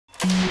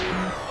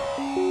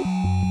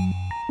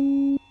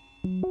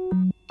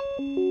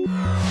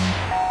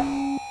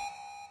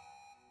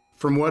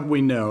From what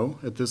we know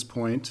at this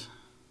point,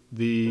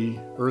 the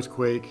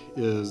earthquake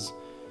is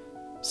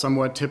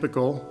somewhat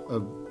typical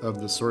of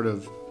the sort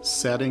of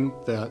setting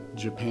that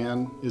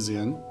Japan is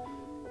in.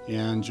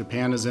 And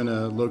Japan is in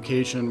a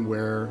location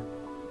where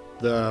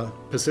the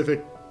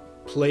Pacific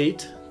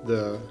plate,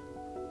 the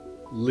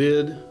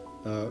lid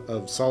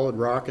of solid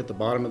rock at the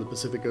bottom of the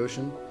Pacific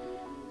Ocean,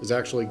 is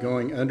actually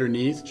going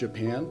underneath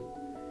Japan.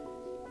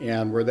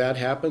 And where that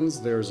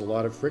happens, there's a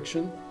lot of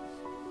friction,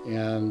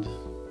 and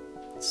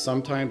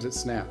sometimes it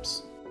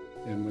snaps.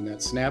 And when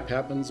that snap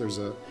happens, there's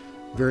a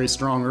very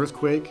strong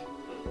earthquake.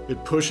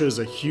 It pushes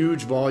a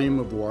huge volume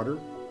of water,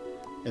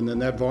 and then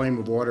that volume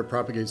of water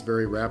propagates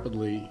very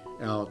rapidly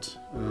out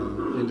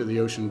into the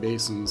ocean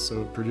basins,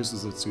 so it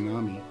produces a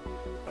tsunami.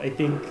 I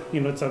think,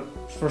 it's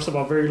first of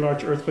all, very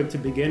large earthquake to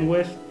begin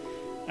with.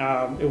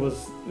 It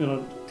was,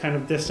 kind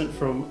of distant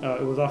from,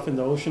 it was off in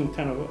the ocean,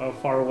 kind of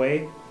far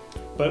away.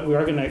 But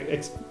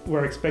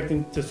we're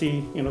expecting to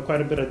see,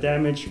 quite a bit of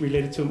damage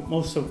related to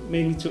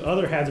mainly to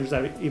other hazards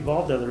that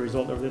evolved as a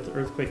result of this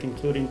earthquake,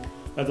 including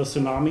the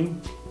tsunami,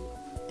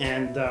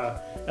 and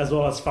as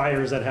well as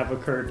fires that have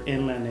occurred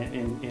inland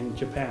in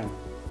Japan.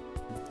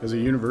 As a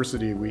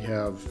university, we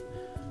have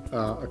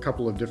a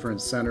couple of different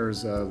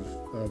centers of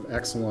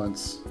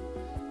excellence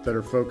that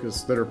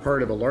are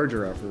part of a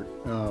larger effort.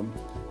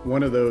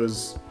 One of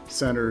those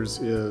centers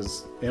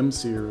is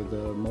MCER,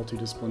 the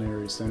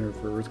Multidisciplinary Center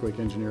for Earthquake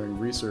Engineering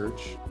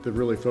Research, that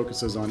really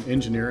focuses on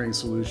engineering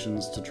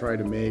solutions to try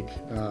to make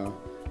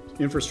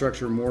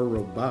infrastructure more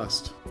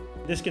robust.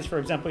 In this case, for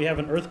example, you have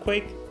an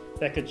earthquake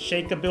that could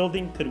shake a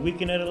building, could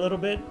weaken it a little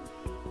bit.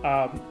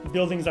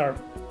 Buildings are,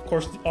 of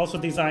course, also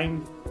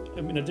designed,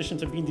 in addition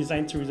to being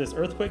designed to resist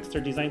earthquakes,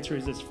 they're designed to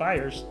resist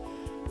fires.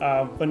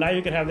 But now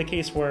you could have the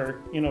case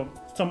where,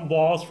 some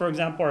walls, for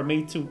example, are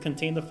made to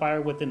contain the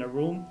fire within a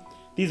room.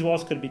 These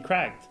walls could be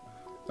cracked.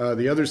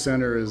 The other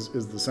center is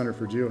the Center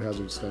for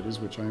Geohazard Studies,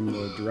 which I'm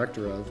the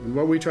director of. And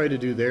what we try to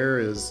do there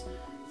is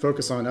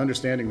focus on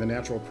understanding the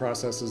natural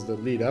processes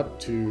that lead up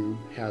to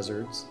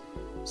hazards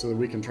so that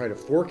we can try to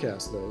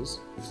forecast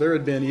those. If there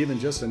had been even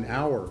just an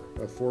hour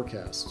of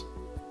forecast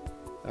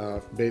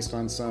based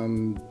on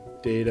some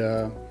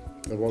data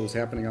of what was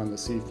happening on the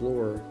sea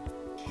floor,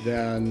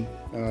 then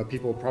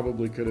people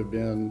probably could have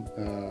been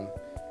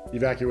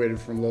evacuated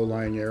from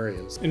low-lying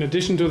areas. In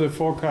addition to the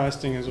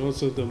forecasting is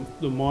also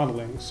the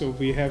modeling. So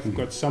we have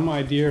got some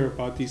idea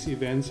about these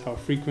events, how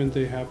frequent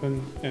they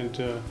happen,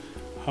 and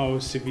how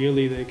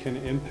severely they can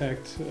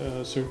impact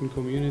certain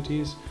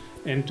communities.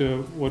 And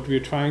what we're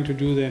trying to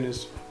do then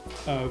is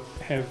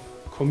have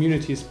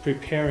communities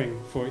preparing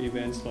for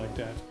events like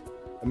that.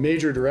 A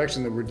major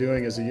direction that we're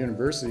doing as a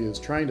university is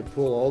trying to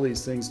pull all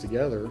these things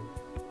together.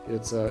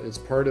 It's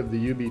part of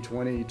the UB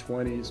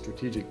 2020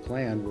 strategic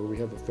plan, where we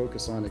have a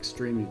focus on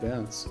extreme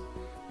events.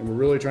 And we're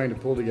really trying to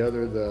pull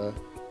together the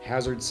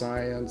hazard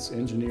science,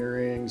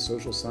 engineering,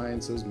 social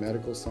sciences,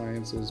 medical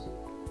sciences,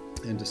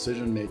 and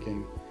decision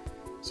making,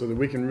 so that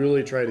we can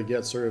really try to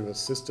get sort of a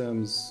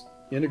systems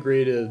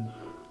integrated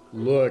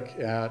look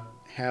at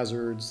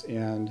hazards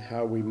and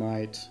how we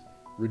might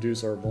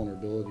reduce our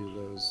vulnerability to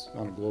those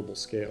on a global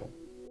scale.